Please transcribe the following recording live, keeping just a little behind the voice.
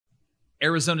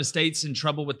Arizona State's in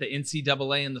trouble with the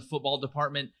NCAA and the football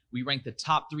department. We rank the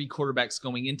top 3 quarterbacks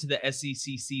going into the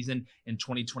SEC season in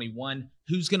 2021.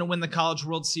 Who's going to win the College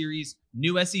World Series?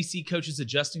 New SEC coaches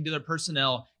adjusting to their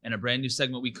personnel, and a brand new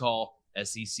segment we call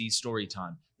SEC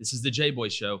Storytime. This is the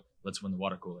Jboy Show. Let's win the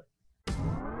water cooler.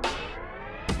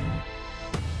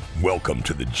 Welcome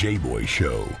to the Jboy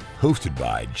Show, hosted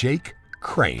by Jake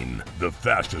Crain, the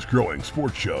fastest growing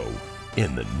sports show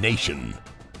in the nation.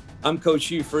 I'm Coach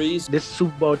Hugh Freeze. This is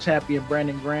Super Bowl champion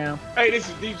Brandon Graham. Hey, this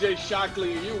is DJ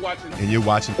Shockley, and you're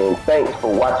watching. And thanks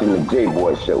for watching the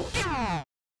Jboy Show.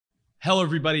 Hello,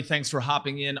 everybody. Thanks for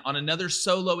hopping in on another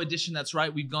solo edition. That's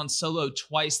right. We've gone solo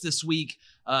twice this week.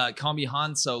 Call me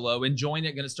Han Solo. Enjoying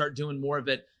it. Going to start doing more of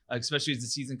it, especially as the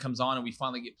season comes on and we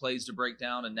finally get plays to break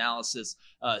down, analysis,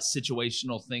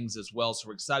 situational things as well. So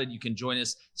we're excited you can join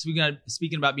us.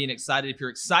 Speaking about being excited, if you're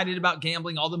excited about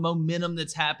gambling, all the momentum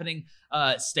that's happening,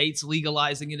 states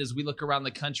legalizing it as we look around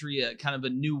the country, kind of a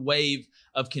new wave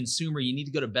of consumer, you need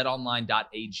to go to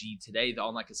betonline.ag today. The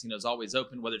online casino is always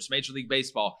open, whether it's Major League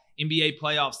Baseball, NBA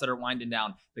playoffs that are winding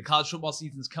down, the college football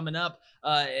season's coming up,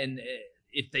 and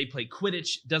if they play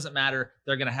Quidditch, doesn't matter.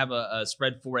 They're going to have a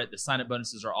spread for it. The sign-up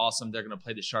bonuses are awesome. They're going to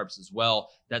play the Sharps as well.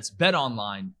 That's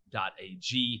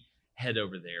betonline.ag. Head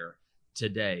over there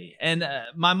today. And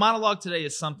my monologue today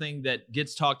is something that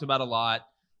gets talked about a lot.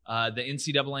 The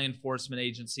NCAA Enforcement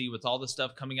Agency, with all the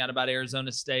stuff coming out about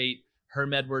Arizona State,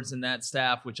 Herm Edwards and that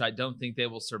staff, which I don't think they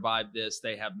will survive this.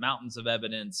 They have mountains of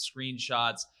evidence,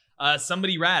 screenshots.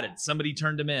 Somebody ratted. Somebody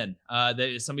turned them in.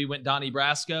 Somebody went Donnie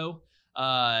Brasco.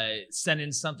 Sent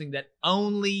in something that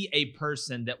only a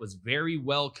person that was very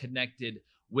well connected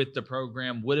with the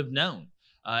program would have known.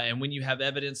 And when you have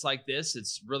evidence like this,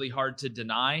 it's really hard to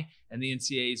deny. And the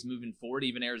NCAA is moving forward.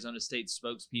 Even Arizona State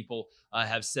spokespeople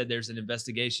have said there's an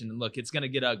investigation. And look, it's going to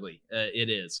get ugly. It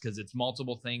is, because it's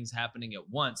multiple things happening at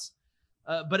once.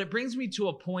 But it brings me to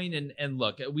a point, and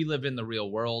look, we live in the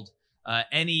real world.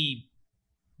 Any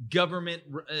government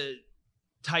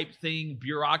type thing,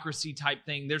 bureaucracy type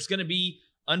thing, there's going to be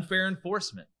unfair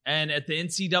enforcement. And at the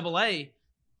NCAA,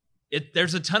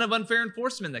 there's a ton of unfair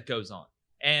enforcement that goes on.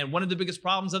 And one of the biggest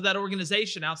problems of that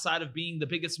organization, outside of being the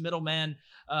biggest middleman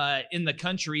in the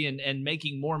country and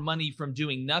making more money from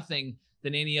doing nothing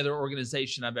than any other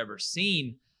organization I've ever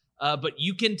seen, but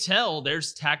you can tell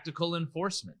there's tactical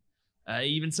enforcement.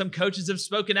 Even some coaches have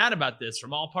spoken out about this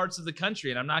from all parts of the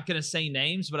country. And I'm not going to say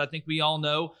names, but I think we all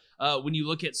know when you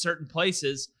look at certain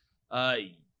places,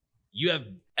 you have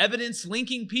evidence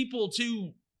linking people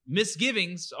to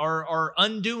misgivings or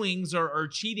undoings or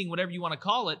cheating, whatever you want to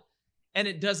call it, and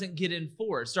it doesn't get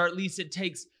enforced, or at least it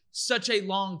takes such a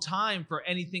long time for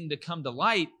anything to come to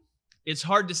light. It's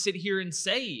hard to sit here and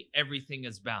say everything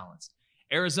is balanced.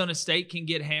 Arizona State can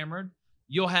get hammered.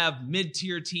 You'll have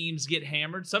mid-tier teams get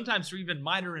hammered, sometimes for even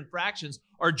minor infractions,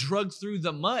 or drugged through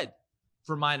the mud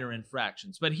for minor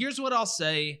infractions. But here's what I'll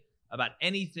say about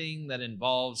anything that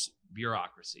involves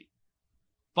bureaucracy.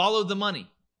 Follow the money.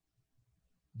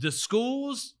 The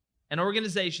schools and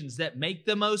organizations that make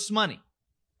the most money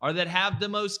or that have the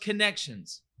most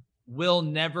connections will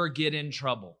never get in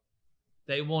trouble.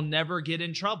 They will never get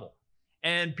in trouble.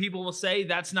 And people will say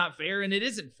that's not fair, and it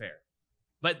isn't fair.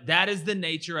 But that is the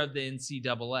nature of the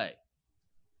NCAA.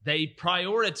 They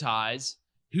prioritize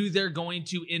who they're going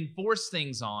to enforce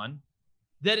things on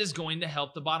that is going to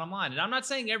help the bottom line. And I'm not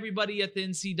saying everybody at the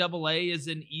NCAA is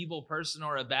an evil person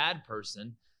or a bad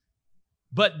person,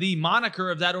 but the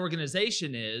moniker of that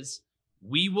organization is,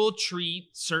 we will treat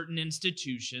certain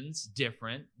institutions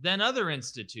different than other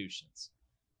institutions.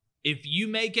 If you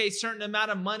make a certain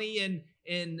amount of money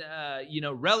in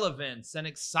relevance and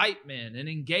excitement and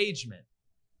engagement,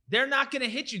 they're not going to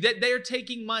hit you. They're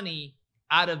taking money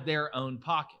out of their own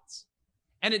pockets.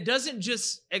 And it doesn't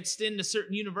just extend to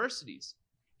certain universities.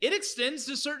 It extends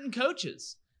to certain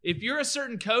coaches. If you're a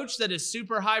certain coach that is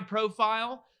super high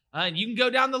profile, and you can go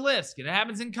down the list, and it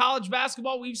happens in college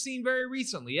basketball, we've seen very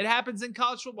recently. It happens in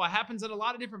college football. It happens in a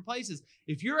lot of different places.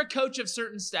 If you're a coach of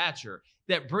certain stature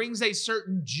that brings a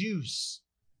certain juice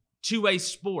to a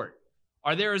sport,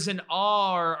 or there is an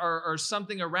awe or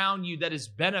something around you that is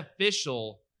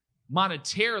beneficial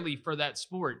monetarily for that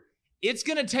sport, it's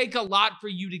going to take a lot for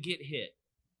you to get hit.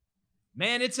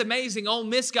 Man, it's amazing. Ole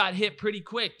Miss got hit pretty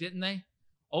quick, didn't they?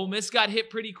 Ole Miss got hit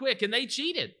pretty quick, and they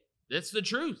cheated. That's the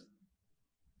truth.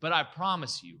 But I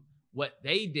promise you, what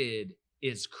they did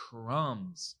is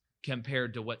crumbs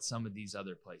compared to what some of these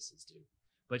other places do.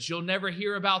 But you'll never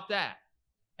hear about that.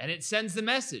 And it sends the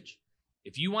message.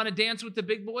 If you want to dance with the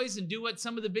big boys and do what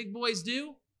some of the big boys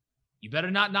do, you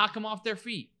better not knock them off their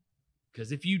feet.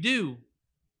 Because if you do,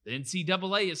 the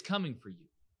NCAA is coming for you.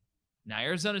 Now,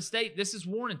 Arizona State, this is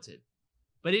warranted,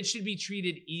 but it should be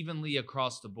treated evenly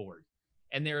across the board.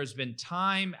 And there has been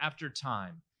time after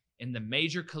time in the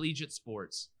major collegiate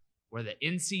sports where the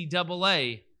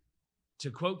NCAA,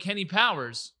 to quote Kenny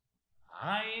Powers,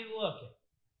 I ain't looking.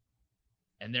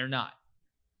 And they're not.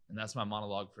 And that's my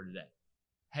monologue for today.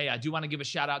 Hey, I do want to give a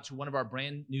shout out to one of our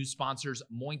brand new sponsors,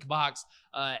 Moinkbox.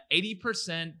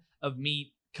 80% of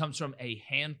meat comes from a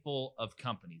handful of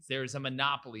companies. There is a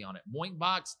monopoly on it.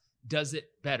 Moinkbox does it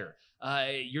better.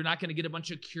 You're not going to get a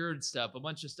bunch of cured stuff, a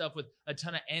bunch of stuff with a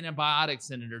ton of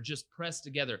antibiotics in it or just pressed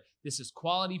together. This is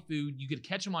quality food. You could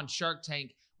catch them on Shark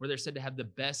Tank where they're said to have the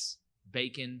best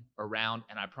bacon around.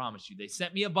 And I promise you, they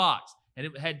sent me a box and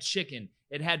it had chicken.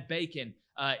 It had bacon.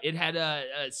 It had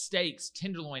steaks,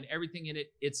 tenderloin, everything in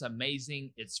it. It's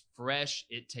amazing. It's fresh.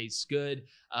 It tastes good.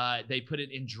 They put it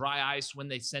in dry ice when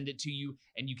they send it to you,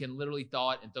 and you can literally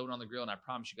thaw it and throw it on the grill. And I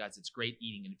promise you guys, it's great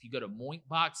eating. And if you go to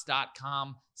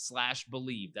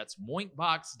moinkbox.com/believe, that's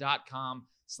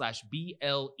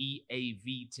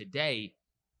moinkbox.com/BLEAV today,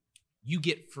 you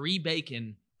get free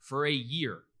bacon for a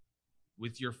year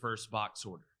with your first box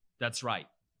order. That's right.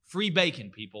 Free bacon,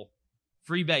 people.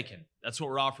 Free bacon. That's what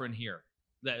we're offering here.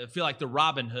 I feel like the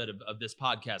Robin Hood of this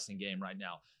podcasting game right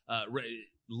now.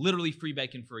 Literally free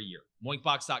bacon for a year.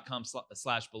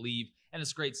 Moinkbox.com/believe. And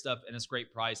it's great stuff and it's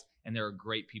great price. And there are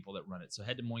great people that run it. So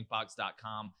head to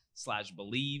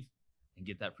moinkbox.com/believe and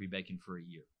get that free bacon for a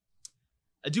year.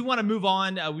 I do want to move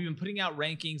on. We've been putting out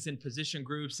rankings and position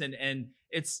groups, and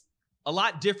it's a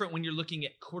lot different when you're looking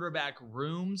at quarterback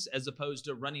rooms as opposed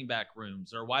to running back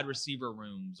rooms or wide receiver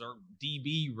rooms or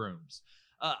DB rooms.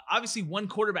 Obviously, one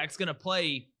quarterback's going to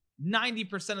play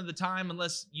 90% of the time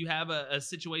unless you have a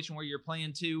situation where you're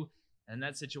playing two. And in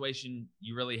that situation,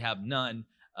 you really have none.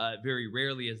 Very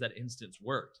rarely has that instance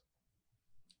worked.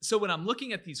 So when I'm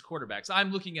looking at these quarterbacks,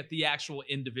 I'm looking at the actual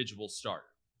individual starter.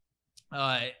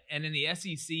 And in the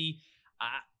SEC,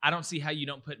 I don't see how you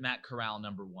don't put Matt Corral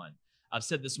number one. I've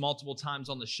said this multiple times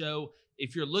on the show.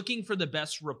 If you're looking for the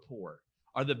best rapport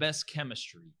or the best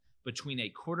chemistry between a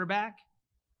quarterback,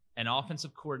 an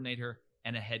offensive coordinator,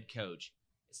 and a head coach,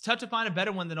 it's tough to find a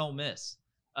better one than Ole Miss.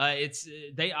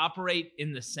 They operate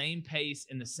in the same pace,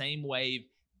 in the same wave.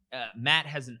 Matt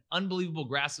has an unbelievable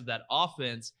grasp of that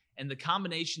offense, and the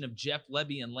combination of Jeff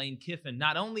Lebby and Lane Kiffin,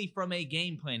 not only from a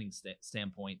game planning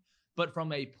standpoint, but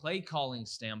from a play calling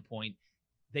standpoint,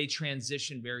 they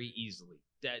transition very easily.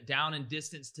 Down and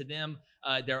distance to them,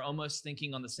 they're almost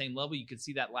thinking on the same level. You could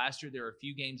see that last year. There were a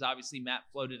few games, obviously, Matt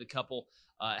floated a couple,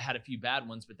 had a few bad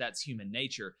ones, but that's human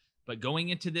nature. But going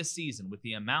into this season, with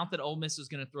the amount that Ole Miss is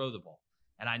going to throw the ball,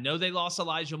 and I know they lost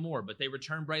Elijah Moore, but they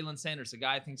returned Braylon Sanders, a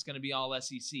guy I think is going to be all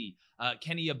SEC.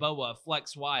 Kenny Yeboah, a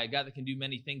flex Y, a guy that can do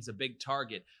many things, a big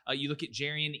target. You look at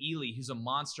Jarian Ely, who's a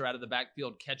monster out of the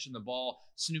backfield catching the ball.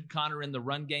 Snoop Connor in the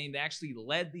run game. They actually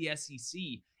led the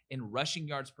SEC in rushing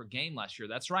yards per game last year.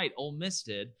 That's right, Ole Miss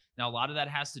did. Now, a lot of that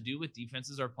has to do with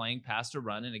defenses are playing pass to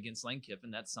run, and against Lane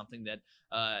Kiffin, that's something that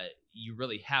you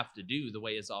really have to do the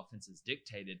way his offense is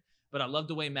dictated. But I love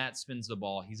the way Matt spins the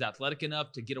ball. He's athletic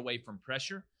enough to get away from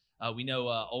pressure. We know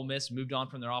Ole Miss moved on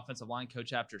from their offensive line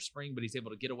coach after spring, but he's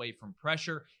able to get away from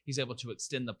pressure. He's able to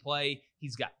extend the play.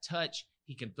 He's got touch.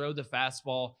 He can throw the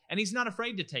fastball, and he's not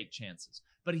afraid to take chances.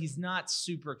 But he's not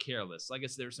super careless. Like I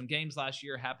said, there were some games last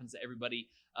year, happens to everybody,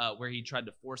 where he tried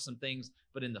to force some things.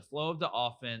 But in the flow of the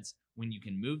offense, when you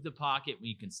can move the pocket, when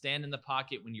you can stand in the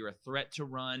pocket, when you're a threat to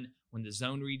run, when the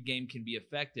zone read game can be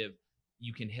effective,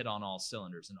 you can hit on all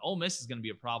cylinders. And Ole Miss is going to be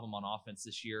a problem on offense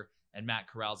this year, and Matt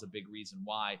Corral's a big reason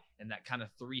why. And that kind of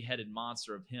three-headed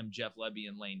monster of him, Jeff Lebby,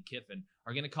 and Lane Kiffin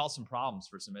are going to cause some problems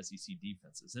for some SEC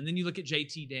defenses. And then you look at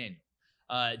JT Daniel.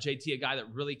 JT, a guy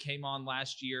that really came on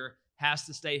last year, has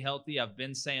to stay healthy. I've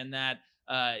been saying that.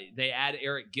 They add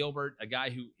Eric Gilbert, a guy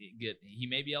who he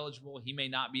may be eligible, he may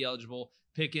not be eligible.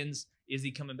 Pickens, is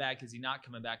he coming back? Is he not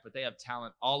coming back? But they have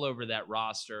talent all over that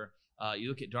roster. You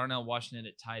look at Darnell Washington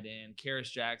at tight end,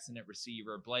 Karis Jackson at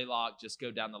receiver, Blaylock, just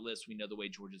go down the list. We know the way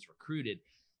Georgia's recruited.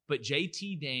 But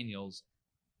JT Daniels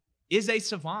is a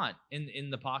savant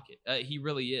in the pocket. He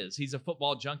really is. He's a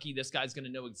football junkie. This guy's going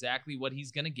to know exactly what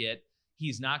he's going to get.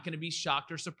 He's not going to be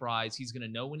shocked or surprised. He's going to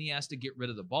know when he has to get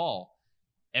rid of the ball.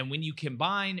 And when you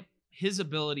combine his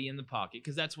ability in the pocket,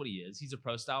 because that's what he is, he's a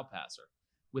pro-style passer,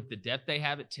 with the depth they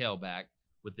have at tailback,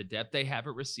 with the depth they have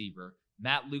at receiver,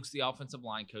 Matt Luke's the offensive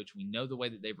line coach. We know the way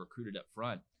that they've recruited up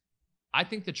front. I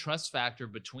think the trust factor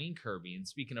between Kirby, and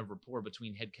speaking of rapport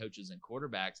between head coaches and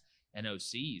quarterbacks and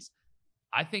OCs,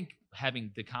 I think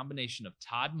having the combination of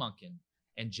Todd Monken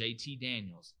and JT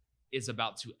Daniels is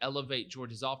about to elevate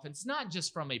Georgia's offense, not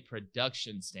just from a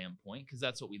production standpoint, because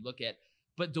that's what we look at,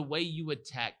 but the way you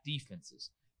attack defenses.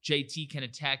 JT can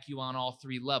attack you on all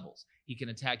three levels. He can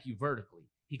attack you vertically.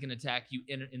 He can attack you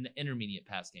in the intermediate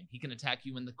pass game. He can attack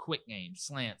you in the quick game,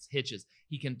 slants, hitches.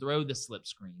 He can throw the slip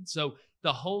screen. So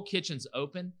the whole kitchen's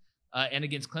open. And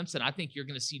against Clemson, I think you're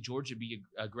going to see Georgia be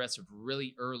aggressive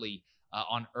really early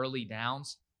on early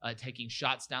downs, taking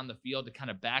shots down the field to kind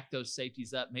of back those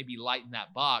safeties up, maybe lighten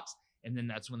that box. And then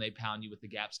that's when they pound you with the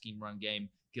gap scheme run game,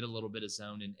 get a little bit of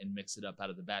zone and mix it up out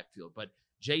of the backfield. But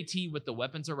JT, with the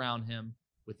weapons around him,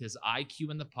 with his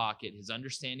IQ in the pocket, his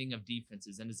understanding of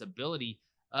defenses, and his ability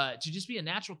to just be a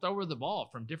natural thrower of the ball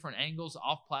from different angles,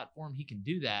 off platform, he can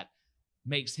do that,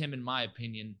 makes him, in my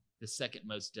opinion, the second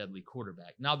most deadly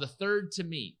quarterback. Now, the third to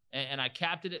me, and I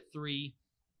capped it at 3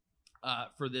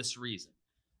 for this reason.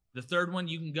 The third one,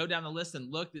 you can go down the list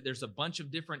and look that there's a bunch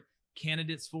of different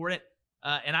candidates for it.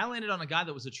 And I landed on a guy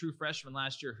that was a true freshman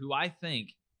last year who I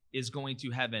think is going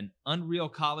to have an unreal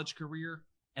college career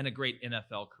and a great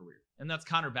NFL career. And that's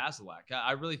Connor Bazelak.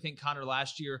 I really think Connor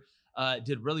last year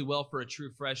did really well for a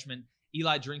true freshman.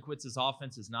 Eli Drinkwitz's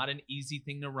offense is not an easy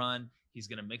thing to run. He's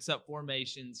going to mix up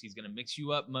formations. He's going to mix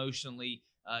you up motionally.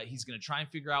 He's going to try and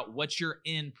figure out what you're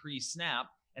in pre-snap,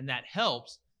 and that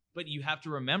helps. But you have to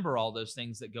remember all those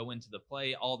things that go into the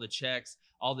play, all the checks,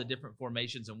 all the different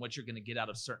formations, and what you're going to get out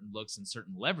of certain looks and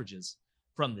certain leverages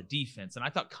from the defense. And I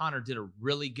thought Connor did a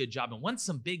really good job and won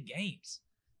some big games.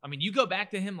 I mean, you go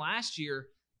back to him last year,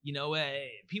 you know,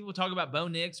 people talk about Bo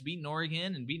Nix beating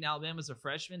Oregon and beating Alabama as a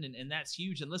freshman, and that's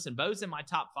huge. And listen, Bo's in my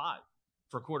top 5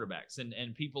 for quarterbacks,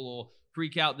 and people will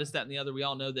freak out, this, that, and the other. We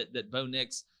all know that Bo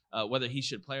Nix, whether he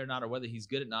should play or not, or whether he's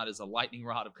good or not, is a lightning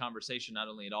rod of conversation, not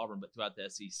only at Auburn, but throughout the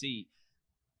SEC.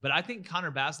 But I think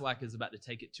Connor Bazelak is about to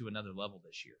take it to another level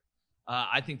this year.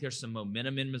 I think there's some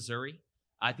momentum in Missouri.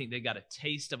 I think they got a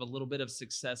taste of a little bit of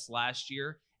success last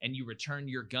year, and you return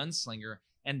your gunslinger.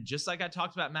 And just like I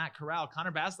talked about Matt Corral,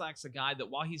 Connor Bazelak's a guy that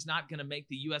while he's not going to make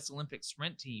the U.S. Olympic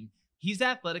sprint team, he's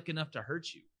athletic enough to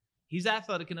hurt you. He's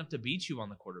athletic enough to beat you on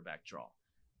the quarterback draw.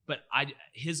 But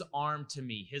his arm, to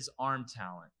me, his arm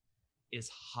talent is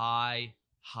high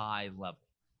level.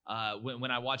 When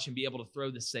I watch him be able to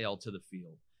throw the sail to the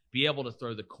field, be able to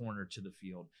throw the corner to the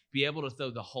field, be able to throw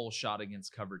the whole shot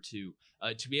against cover 2,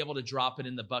 to be able to drop it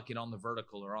in the bucket on the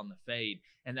vertical or on the fade,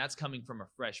 and that's coming from a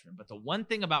freshman. But the one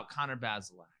thing about Connor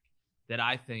Bazelak that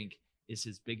I think is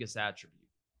his biggest attribute,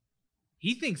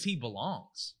 he thinks he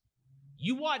belongs.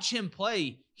 You watch him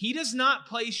play, he does not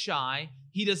play shy,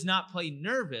 he does not play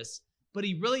nervous, but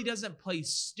he really doesn't play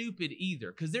stupid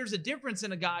either, because there's a difference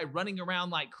in a guy running around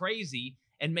like crazy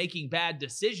and making bad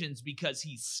decisions because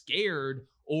he's scared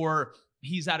or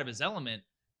he's out of his element.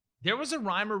 There was a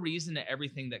rhyme or reason to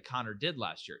everything that Connor did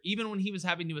last year. Even when he was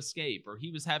having to escape or he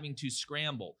was having to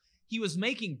scramble, he was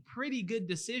making pretty good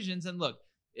decisions. And look,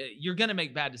 you're going to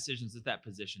make bad decisions at that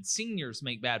position. Seniors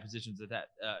make bad decisions at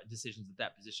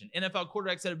that position. NFL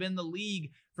quarterbacks that have been in the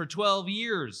league for 12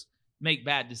 years make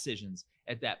bad decisions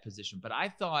at that position. But I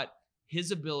thought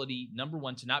his ability, number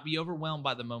one, to not be overwhelmed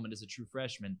by the moment as a true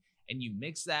freshman, and you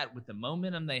mix that with the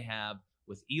momentum they have,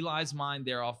 with Eli's mind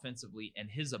there offensively, and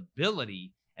his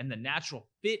ability and the natural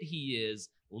fit he is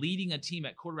leading a team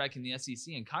at quarterback in the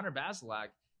SEC. And Connor Bazelak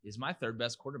is my third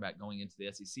best quarterback going into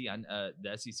the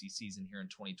SEC season here in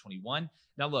 2021.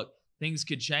 Now, look, things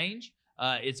could change.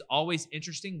 It's always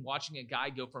interesting watching a guy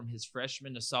go from his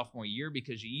freshman to sophomore year,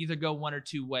 because you either go one or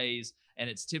two ways, and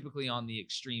it's typically on the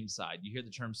extreme side. You hear the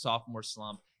term sophomore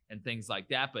slump and things like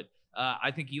that, but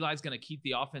I think Eli's going to keep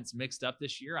the offense mixed up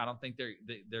this year. I don't think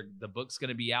the book's going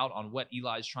to be out on what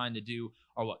Eli's trying to do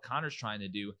or what Connor's trying to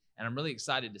do, and I'm really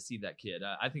excited to see that kid.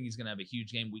 I think he's going to have a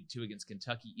huge game week 2 against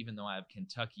Kentucky, even though I have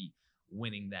Kentucky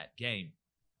winning that game.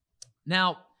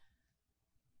 Now,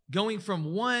 going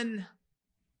from one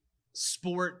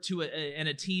sport to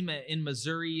a team in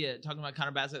Missouri, talking about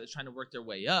Connor Bazelak that's trying to work their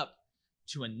way up,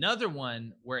 to another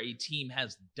one where a team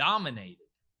has dominated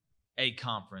a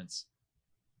conference,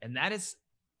 and that is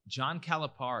John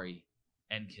Calipari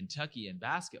and Kentucky in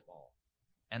basketball.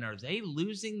 And are they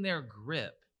losing their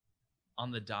grip on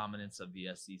the dominance of the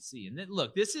SEC? And then,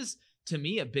 look, this is, to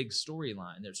me, a big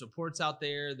storyline. There's reports out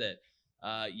there that,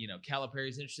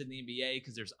 Calipari's interested in the NBA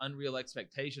because there's unreal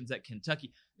expectations at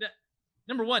Kentucky. Now,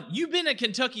 number one, you've been at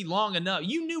Kentucky long enough.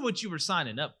 You knew what you were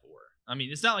signing up for. I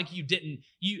mean, it's not like you didn't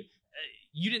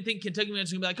think Kentucky was going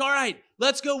to be like, all right,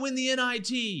 let's go win the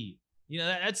NIT.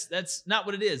 That's not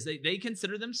what it is. They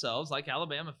consider themselves, like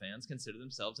Alabama fans consider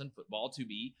themselves in football, to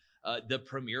be the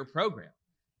premier program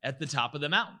at the top of the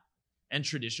mountain. And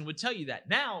tradition would tell you that.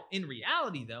 Now, in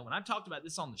reality, though, when I've talked about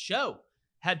this on the show,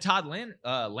 had Todd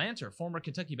Lanter, former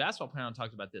Kentucky basketball player,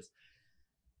 talked about this.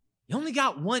 You only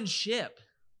got one ship.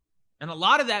 And a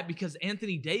lot of that because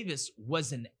Anthony Davis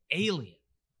was an alien.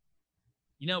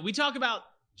 You know, we talk about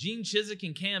Gene Chizik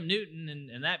and Cam Newton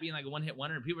and that being like a one-hit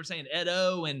wonder. And people are saying Ed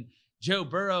O and Joe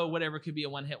Burrow, whatever, could be a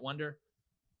one-hit wonder.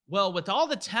 Well, with all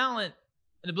the talent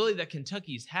and ability that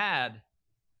Kentucky's had,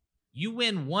 you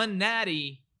win one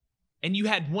natty and you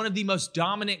had one of the most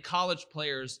dominant college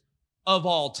players of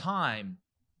all time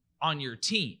on your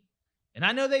team. And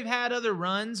I know they've had other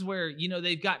runs where, you know,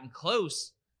 they've gotten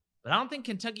close, but I don't think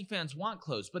Kentucky fans want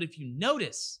close. But if you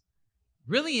notice,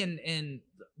 really in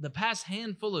the past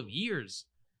handful of years,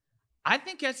 I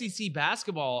think SEC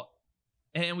basketball,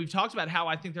 and we've talked about how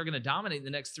I think they're going to dominate the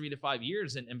next 3 to 5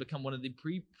 years and become one of the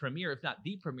premier, if not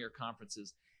the premier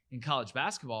conferences in college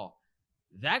basketball.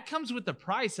 That comes with the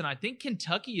price, and I think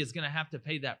Kentucky is going to have to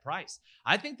pay that price.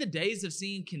 I think the days of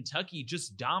seeing Kentucky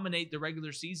just dominate the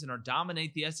regular season or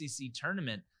dominate the SEC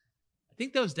tournament, I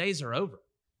think those days are over.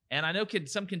 And I know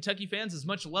some Kentucky fans, as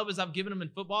much love as I've given them in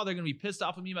football, they're going to be pissed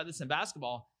off at me about this in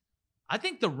basketball. I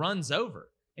think the run's over.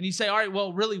 And you say, all right,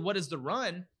 well, really, what is the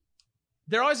run?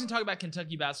 They're always going to talk about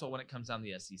Kentucky basketball when it comes down to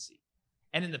the SEC.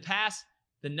 And in the past,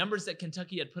 the numbers that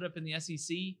Kentucky had put up in the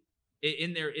SEC,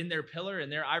 in their pillar, in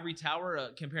their ivory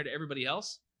tower compared to everybody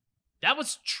else, that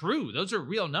was true. Those are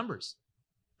real numbers.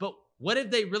 But what have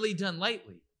they really done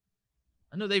lately?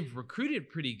 I know they've recruited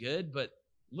pretty good, but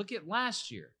look at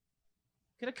last year.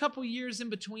 Get a couple years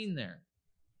in between there.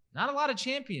 Not a lot of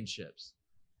championships.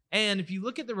 And if you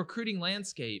look at the recruiting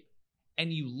landscape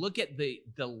and you look at the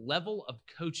level of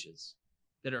coaches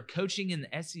that are coaching in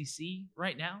the SEC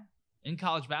right now in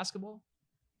college basketball,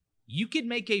 you could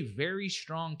make a very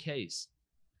strong case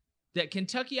that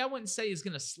Kentucky, I wouldn't say is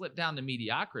going to slip down to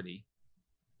mediocrity,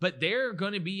 but they're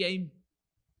going to be a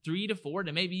 3 to 4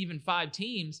 to maybe even 5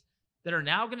 teams that are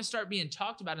now going to start being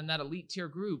talked about in that elite tier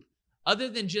group other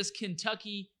than just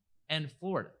Kentucky and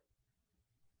Florida.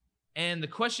 And the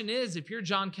question is, if you're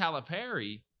John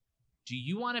Calipari, do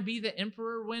you want to be the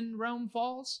emperor when Rome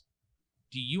falls?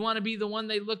 Do you want to be the one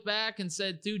they look back and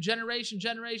said, through generation,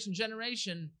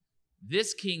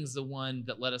 this king's the one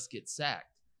that let us get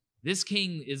sacked. This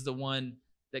king is the one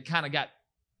that kind of got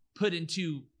put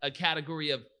into a category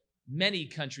of many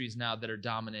countries now that are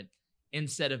dominant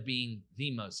instead of being the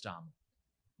most dominant.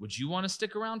 Would you want to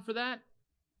stick around for that?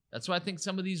 That's why I think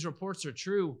some of these reports are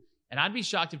true. And I'd be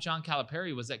shocked if John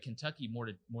Calipari was at Kentucky more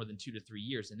than 2 to 3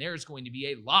 years. And there's going to be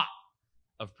a lot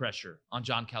of pressure on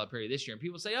John Calipari this year. And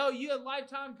people say, oh, you have a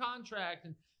lifetime contract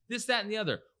and this, that, and the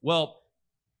other. Well,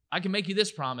 I can make you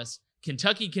this promise.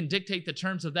 Kentucky can dictate the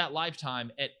terms of that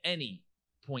lifetime at any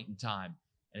point in time.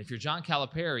 And if you're John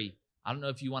Calipari, I don't know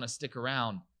if you want to stick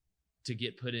around to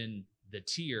get put in the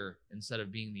tier instead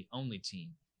of being the only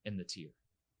team in the tier.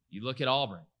 You look at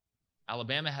Auburn.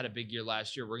 Alabama had a big year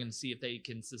last year. We're going to see if they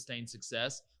can sustain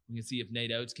success. We can see if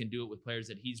Nate Oates can do it with players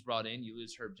that he's brought in. You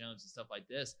lose Herb Jones and stuff like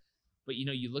this. But, you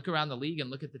know, you look around the league and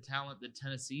look at the talent that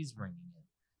Tennessee's bringing in.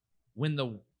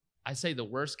 When I say the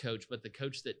worst coach, but the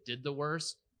coach that did the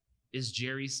worst is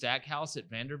Jerry Stackhouse at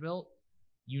Vanderbilt,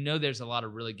 you know there's a lot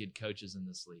of really good coaches in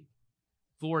this league.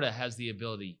 Florida has the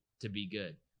ability to be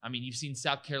good. I mean, you've seen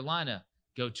South Carolina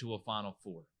go to a Final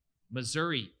Four.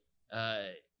 Missouri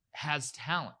has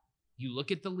talent. You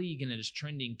look at the league and it is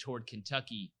trending toward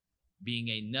Kentucky being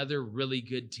another really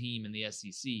good team in the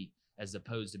SEC as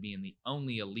opposed to being the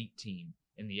only elite team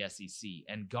in the SEC.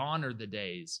 And gone are the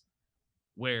days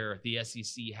where the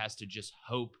SEC has to just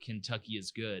hope Kentucky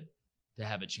is good to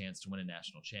have a chance to win a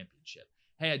national championship.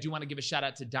 Hey, I do want to give a shout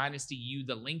out to Dynasty U,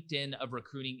 the LinkedIn of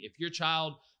recruiting. If your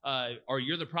child or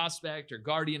you're the prospect or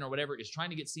guardian or whatever is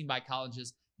trying to get seen by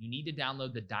colleges, you need to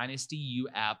download the Dynasty U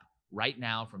app right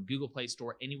now from Google Play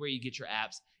Store, anywhere you get your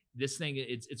apps. This thing,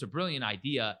 it's a brilliant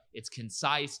idea. It's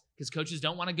concise because coaches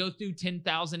don't want to go through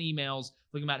 10,000 emails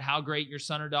looking about how great your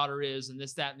son or daughter is and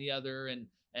this, that, and the other.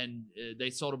 And they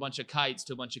sold a bunch of kites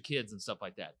to a bunch of kids and stuff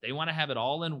like that. They want to have it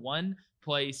all in one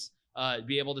place.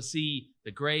 Be able to see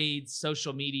the grades,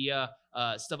 social media,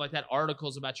 stuff like that,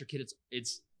 articles about your kid.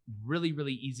 It's really,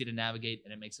 really easy to navigate,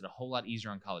 and it makes it a whole lot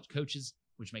easier on college coaches,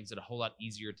 which makes it a whole lot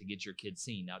easier to get your kids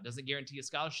seen. Now, it doesn't guarantee a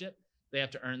scholarship. They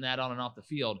have to earn that on and off the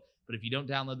field. But if you don't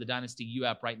download the Dynasty U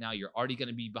app right now, you're already going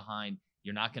to be behind.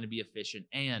 You're not going to be efficient,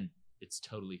 and it's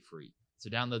totally free. So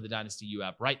download the Dynasty U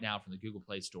app right now from the Google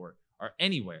Play Store or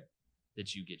anywhere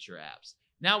that you get your apps.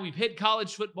 Now we've hit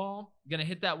college football. I'm going to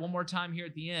hit that one more time here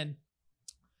at the end.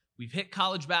 We've hit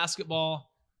college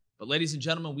basketball. But ladies and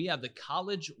gentlemen, we have the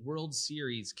College World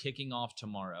Series kicking off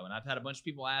tomorrow. And I've had a bunch of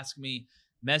people ask me,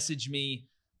 message me,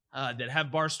 that have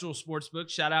Barstool Sportsbook.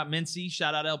 Shout out Mincy.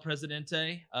 Shout out El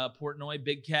Presidente. Portnoy,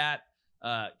 Big Cat,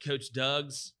 Coach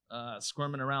Doug's,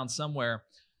 squirming around somewhere.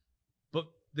 But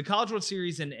the College World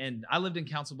Series, and I lived in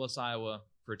Council Bluffs, Iowa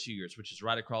for 2 years, which is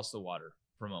right across the water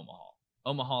from Omaha.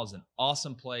 Omaha is an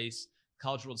awesome place.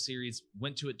 College World Series,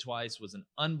 went to it twice, was an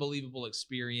unbelievable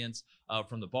experience,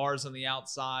 from the bars on the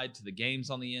outside to the games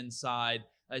on the inside.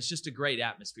 It's just a great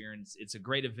atmosphere, and it's a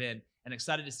great event, and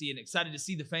excited to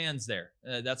see the fans there.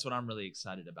 That's what I'm really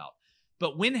excited about.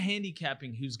 But when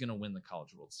handicapping who's going to win the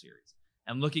College World Series,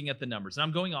 I'm looking at the numbers, and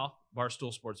I'm going off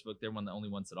Barstool Sportsbook. They're one of the only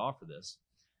ones that offer this.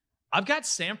 I've got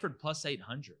Stanford plus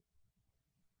 800.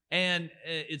 And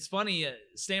it's funny,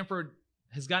 Stanford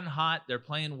has gotten hot. They're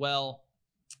playing well.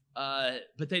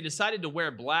 But they decided to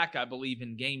wear black, I believe,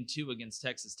 in game 2 against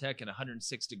Texas Tech in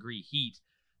 106-degree heat,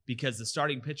 because the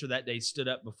starting pitcher that day stood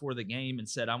up before the game and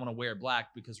said, I want to wear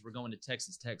black because we're going to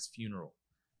Texas Tech's funeral.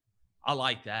 I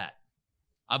like that.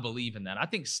 I believe in that. I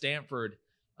think Stanford,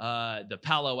 the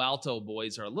Palo Alto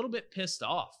boys, are a little bit pissed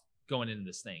off going into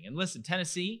this thing. And listen,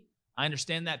 Tennessee, I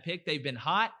understand that pick. They've been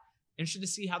hot. Interested to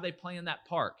see how they play in that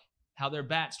park, how their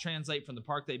bats translate from the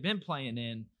park they've been playing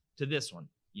in to this one.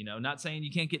 You know, not saying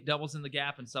you can't get doubles in the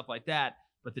gap and stuff like that,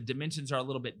 but the dimensions are a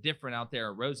little bit different out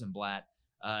there at Rosenblatt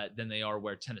than they are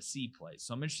where Tennessee plays.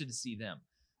 So I'm interested to see them.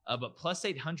 But plus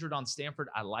 800 on Stanford,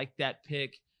 I like that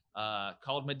pick.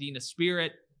 Called Medina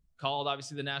Spirit, called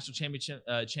obviously the national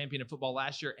champion of football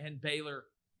last year, and Baylor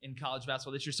in college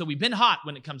basketball this year. So we've been hot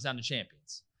when it comes down to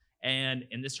champions. And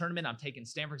in this tournament, I'm taking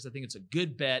Stanford because I think it's a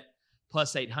good bet,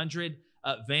 plus 800.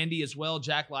 Vandy as well.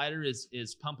 Jack Leiter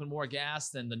is pumping more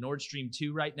gas than the Nord Stream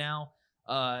 2 right now.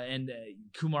 And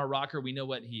Kumar Rocker, we know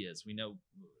what he is.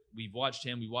 We've watched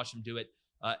him. We watched him do it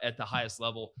at the highest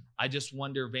level. I just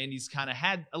wonder, Vandy's kind of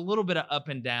had a little bit of up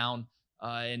and down,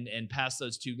 and past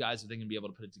those two guys, if they can be able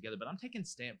to put it together. But I'm taking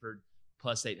Stanford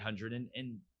plus 800.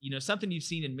 And you know, something you've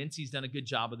seen, and Mincy's done a good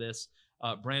job of this.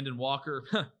 Brandon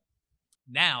Walker,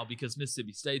 now because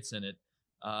Mississippi State's in it,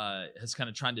 has kind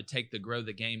of trying to take the Grow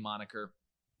the Game moniker.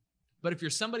 But if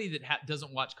you're somebody that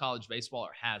doesn't watch college baseball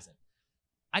or hasn't,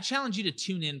 I challenge you to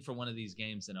tune in for one of these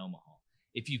games in Omaha.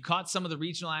 If you caught some of the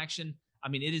regional action, I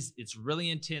mean, it's really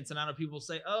intense. And I know people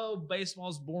say, oh,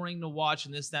 baseball's boring to watch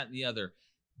and this, that, and the other.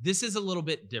 This is a little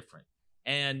bit different.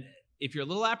 And if you're a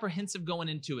little apprehensive going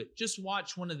into it, just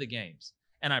watch one of the games.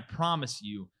 And I promise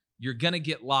you, you're going to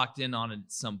get locked in on it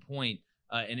at some point,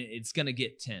 and it's going to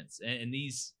get tense. And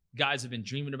these guys have been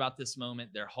dreaming about this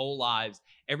moment their whole lives.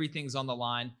 Everything's on the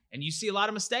line. And you see a lot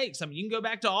of mistakes. I mean, you can go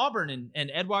back to Auburn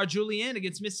and Edouard Julien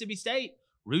against Mississippi State.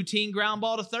 Routine ground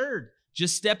ball to third.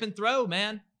 Just step and throw,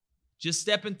 man. Just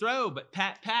step and throw. But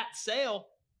pat, sail,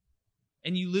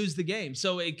 and you lose the game.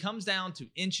 So it comes down to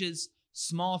inches,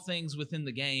 small things within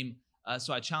the game.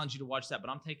 So I challenge you to watch that. But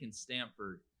I'm taking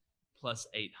Stanford plus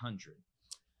 800.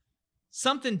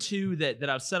 Something, too, that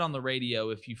I've said on the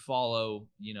radio, if you follow,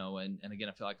 you know, and again,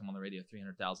 I feel like I'm on the radio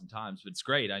 300,000 times, but it's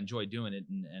great. I enjoy doing it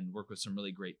and work with some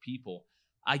really great people.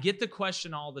 I get the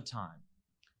question all the time,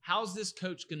 how's this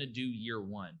coach going to do year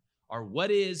one? Or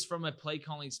what is, from a play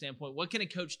calling standpoint, what can a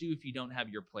coach do if you don't have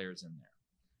your players in there?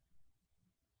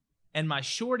 And my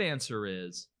short answer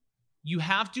is, you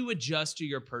have to adjust to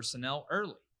your personnel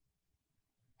early.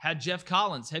 Had Jeff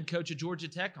Collins, head coach of Georgia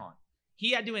Tech, on.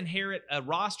 He had to inherit a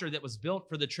roster that was built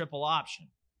for the triple option.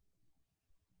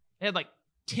 They had like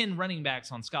 10 running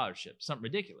backs on scholarship, something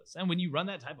ridiculous. And when you run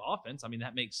that type of offense, I mean,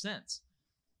 that makes sense.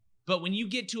 But when you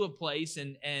get to a place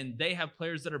and they have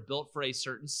players that are built for a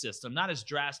certain system, not as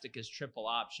drastic as triple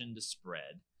option to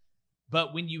spread,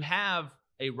 but when you have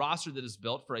a roster that is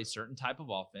built for a certain type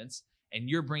of offense and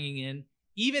you're bringing in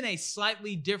even a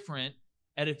slightly different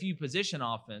at a few position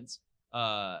offense,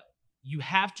 you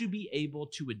have to be able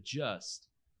to adjust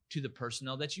to the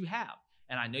personnel that you have.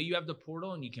 And I know you have the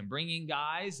portal and you can bring in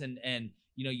guys and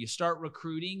you know, you start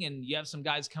recruiting and you have some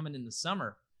guys coming in the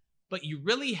summer, but you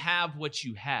really have what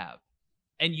you have.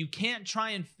 And you can't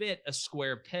try and fit a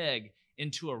square peg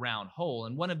into a round hole.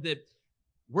 And one of the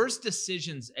worst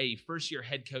decisions a first-year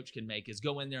head coach can make is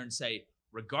go in there and say,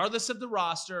 regardless of the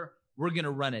roster, we're going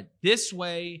to run it this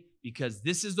way because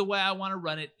this is the way I want to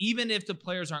run it, even if the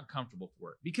players aren't comfortable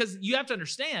for it. Because you have to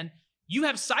understand, you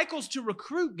have cycles to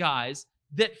recruit guys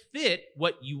that fit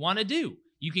what you want to do.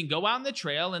 You can go out on the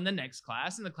trail in the next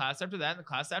class, and the class after that, and the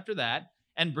class after that,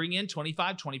 and bring in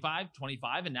 25, 25,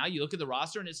 25, and now you look at the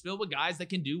roster, and it's filled with guys that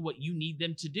can do what you need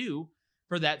them to do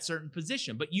for that certain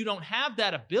position. But you don't have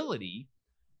that ability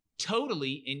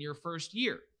totally in your first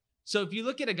year. So if you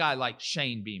look at a guy like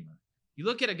Shane Beamer, you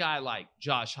look at a guy like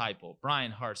Josh Heupel,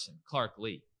 Brian Harsin, Clark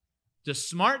Lee, the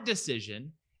smart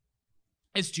decision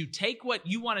is to take what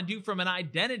you want to do from an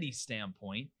identity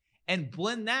standpoint and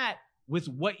blend that with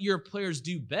what your players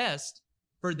do best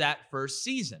for that first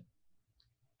season.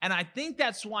 And I think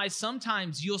that's why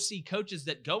sometimes you'll see coaches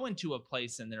that go into a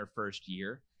place in their first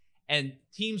year and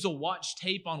teams will watch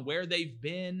tape on where they've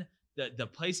been, the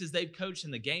places they've coached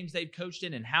and the games they've coached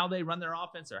in and how they run their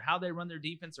offense or how they run their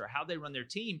defense or how they run their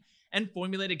team and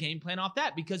formulate a game plan off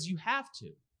that because you have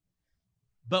to.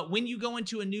 But when you go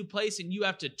into a new place and you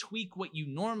have to tweak what you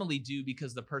normally do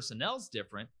because the personnel's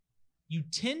different, you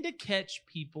tend to catch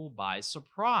people by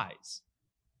surprise.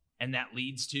 And that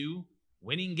leads to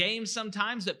winning games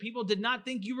sometimes that people did not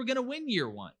think you were going to win year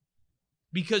one.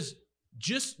 Because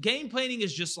just game planning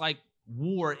is just like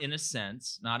war in a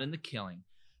sense, not in the killing.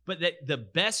 But that the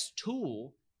best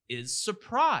tool is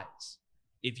surprise.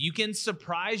 If you can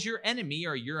surprise your enemy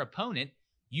or your opponent,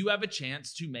 you have a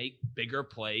chance to make bigger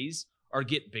plays or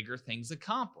get bigger things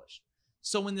accomplished.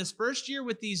 So in this first year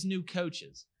with these new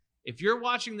coaches, if you're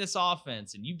watching this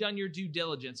offense and you've done your due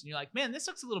diligence and you're like, man, this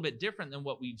looks a little bit different than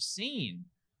what we've seen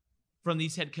from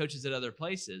these head coaches at other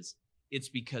places, it's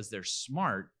because they're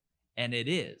smart, and it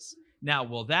is. Now,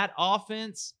 will that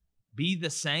offense be the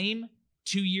same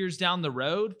 2 years down the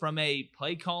road from a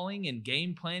play calling and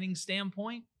game planning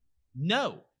standpoint?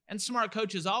 No. And smart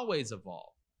coaches always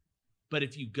evolve. But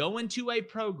if you go into a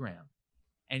program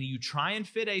and you try and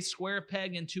fit a square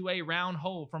peg into a round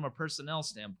hole from a personnel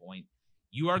standpoint,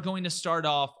 you are going to start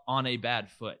off on a bad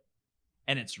foot.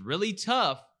 And it's really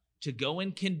tough to go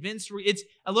and convince. It's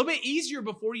a little bit easier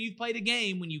before you've played a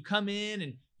game when you come in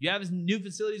and you have new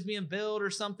facilities being built or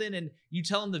something and you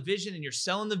tell them the vision and you're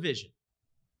selling the vision.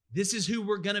 This is who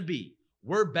we're going to be.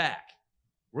 We're back.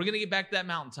 We're going to get back to that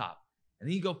mountaintop. And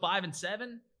then you go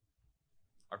 5-7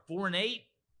 or 4-8.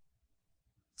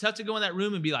 It's tough to go in that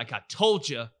room and be like, I told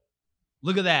you,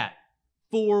 look at that.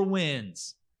 4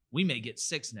 wins. We may get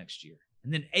 6 next year.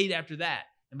 And then 8 after that.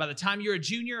 And by the time you're a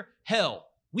junior, hell,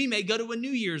 we may go to a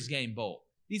New Year's game bowl.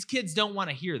 These kids don't want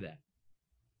to hear that.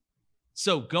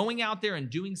 So going out there and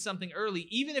doing something early,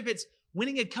 even if it's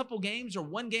winning a couple games or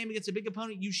one game against a big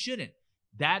opponent, you shouldn't.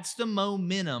 That's the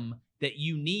momentum that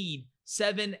you need.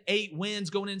 7, 8 wins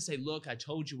going in and say, look, I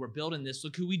told you we're building this.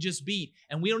 Look who we just beat.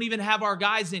 And we don't even have our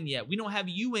guys in yet. We don't have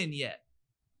you in yet.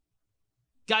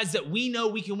 Guys that we know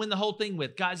we can win the whole thing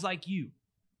with. Guys like you.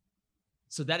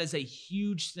 So that is a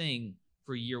huge thing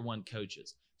for year one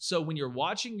coaches. So when you're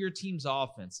watching your team's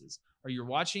offenses or you're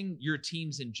watching your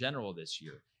teams in general this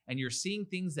year and you're seeing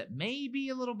things that may be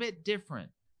a little bit different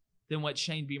than what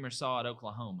Shane Beamer saw at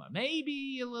Oklahoma,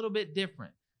 maybe a little bit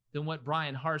different than what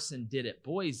Brian Harsin did at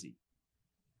Boise,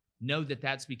 know that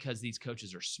that's because these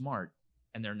coaches are smart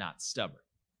and they're not stubborn.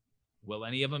 Will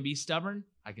any of them be stubborn?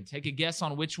 I can take a guess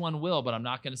on which one will, but I'm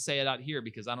not going to say it out here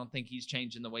because I don't think he's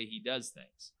changing the way he does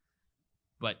things.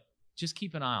 But just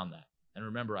keep an eye on that. And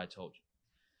remember, I told you.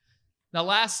 Now,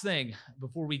 last thing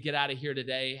before we get out of here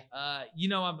today, I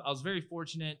was very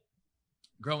fortunate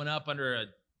growing up under a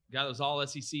guy that was all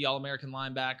SEC, All-American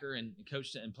linebacker and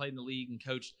coached and played in the league and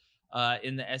coached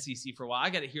in the SEC for a while. I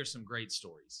got to hear some great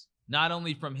stories, not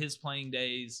only from his playing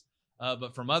days,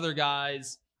 but from other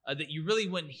guys that you really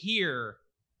wouldn't hear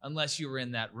unless you were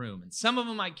in that room. And some of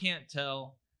them I can't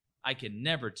tell. I can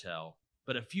never tell,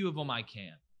 but a few of them I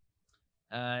can.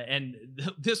 And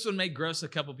this one may gross a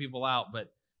couple people out,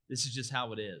 but this is just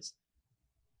how it is.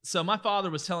 So my father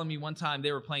was telling me one time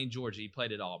they were playing Georgia. He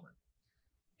played at Auburn.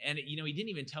 And, he didn't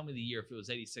even tell me the year if it was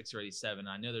 86 or 87.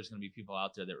 I know there's going to be people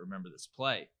out there that remember this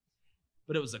play.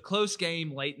 But it was a close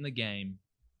game late in the game.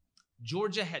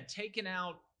 Georgia had taken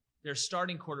out their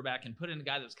starting quarterback and put in a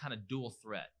guy that was kind of dual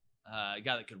threat, a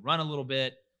guy that could run a little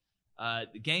bit.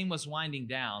 The game was winding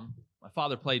down. My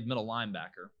father played middle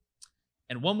linebacker.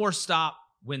 And one more stop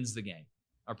wins the game,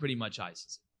 or pretty much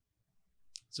ices it.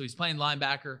 So he's playing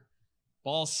linebacker.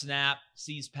 Ball snap,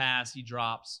 sees pass, he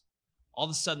drops. All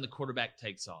of a sudden, the quarterback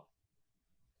takes off.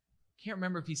 Can't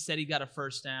remember if he said he got a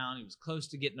first down. He was close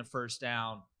to getting a first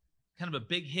down. Kind of a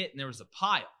big hit, and there was a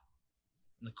pile.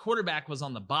 And the quarterback was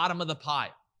on the bottom of the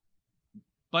pile.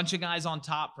 Bunch of guys on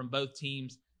top from both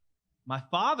teams. My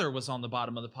father was on the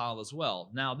bottom of the pile as well.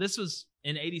 Now, this was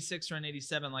in 86 or in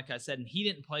 87, like I said, and he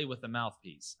didn't play with the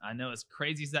mouthpiece. I know as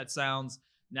crazy as that sounds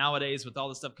nowadays with all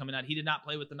this stuff coming out, he did not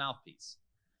play with the mouthpiece.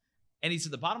 And he's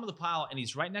at the bottom of the pile, and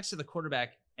he's right next to the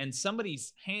quarterback, and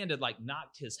somebody's hand had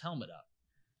knocked his helmet up.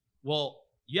 Well,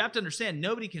 you have to understand,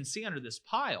 nobody can see under this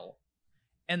pile,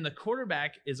 and the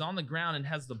quarterback is on the ground and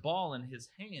has the ball in his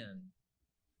hand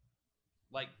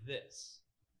like this.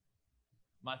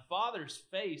 My father's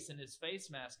face and his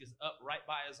face mask is up right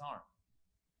by his arm.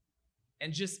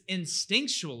 And just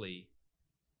instinctually,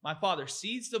 my father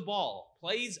sees the ball,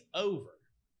 plays over,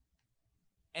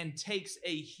 and takes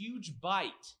a huge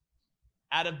bite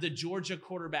out of the Georgia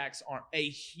quarterback's arm, a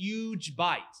huge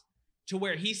bite, to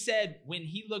where he said when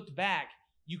he looked back,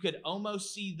 you could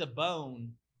almost see the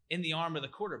bone in the arm of the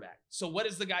quarterback. So what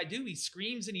does the guy do? He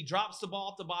screams and he drops the ball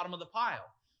at the bottom of the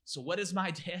pile. So what does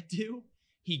my dad do?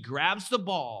 He grabs the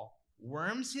ball,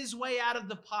 worms his way out of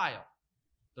the pile.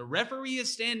 The referee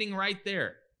is standing right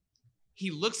there.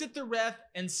 He looks at the ref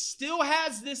and still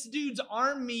has this dude's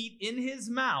arm meat in his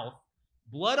mouth,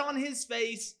 blood on his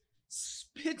face,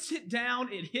 spits it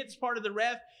down. It hits part of the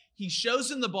ref. He shows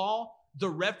him the ball. The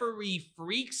referee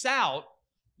freaks out,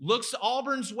 looks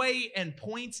Auburn's way and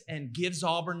points and gives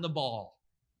Auburn the ball.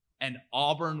 And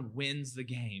Auburn wins the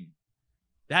game.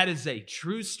 That is a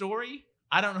true story.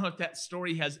 I don't know if that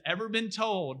story has ever been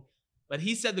told, but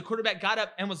he said the quarterback got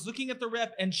up and was looking at the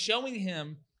ref and showing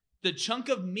him the chunk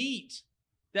of meat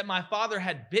that my father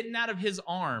had bitten out of his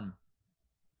arm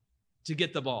to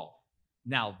get the ball.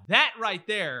 Now that right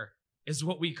there is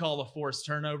what we call a forced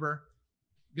turnover.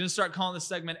 I'm going to start calling this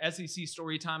segment SEC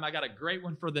Story Time. I got a great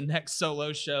one for the next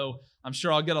solo show. I'm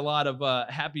sure I'll get a lot of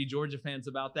happy Georgia fans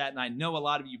about that, and I know a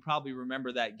lot of you probably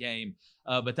remember that game,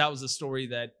 but that was a story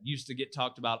that used to get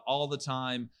talked about all the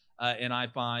time, and I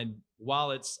find,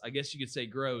 while it's, I guess you could say,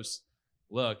 gross,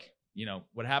 look, you know,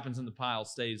 what happens in the pile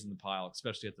stays in the pile,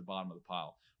 especially at the bottom of the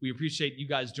pile. We appreciate you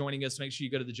guys joining us. Make sure you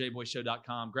go to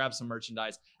thejboyshow.com, grab some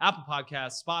merchandise, Apple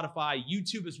Podcasts, Spotify,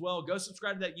 YouTube as well. Go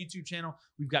subscribe to that YouTube channel.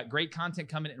 We've got great content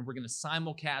coming, and we're going to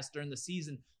simulcast during the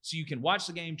season so you can watch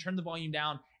the game, turn the volume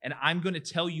down, and I'm going to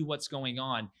tell you what's going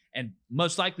on and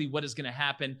most likely what is going to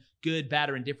happen, good, bad,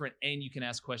 or indifferent, and you can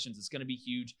ask questions. It's going to be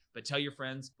huge, but tell your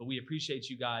friends. But we appreciate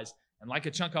you guys. And like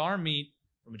a chunk of arm meat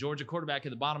from a Georgia quarterback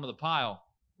at the bottom of the pile,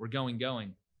 we're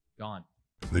gone.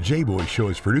 The Jboy Show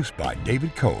is produced by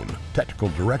David Cohn, Technical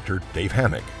Director Dave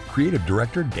Hammock, Creative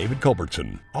Director David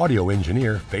Culbertson, Audio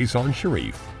Engineer Feyzan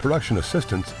Shareef, Production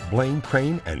Assistants Blaine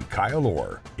Crain and Kyle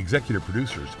Orr, Executive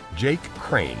Producers Jake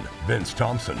Crain, Vince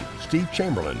Thompson, Steve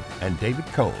Chamberlain, and David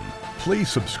Cohn. Please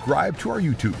subscribe to our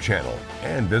YouTube channel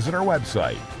and visit our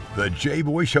website,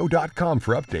 thejboyshow.com,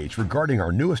 for updates regarding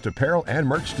our newest apparel and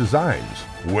merch designs.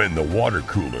 Win the water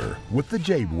cooler with The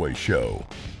Jboy Show.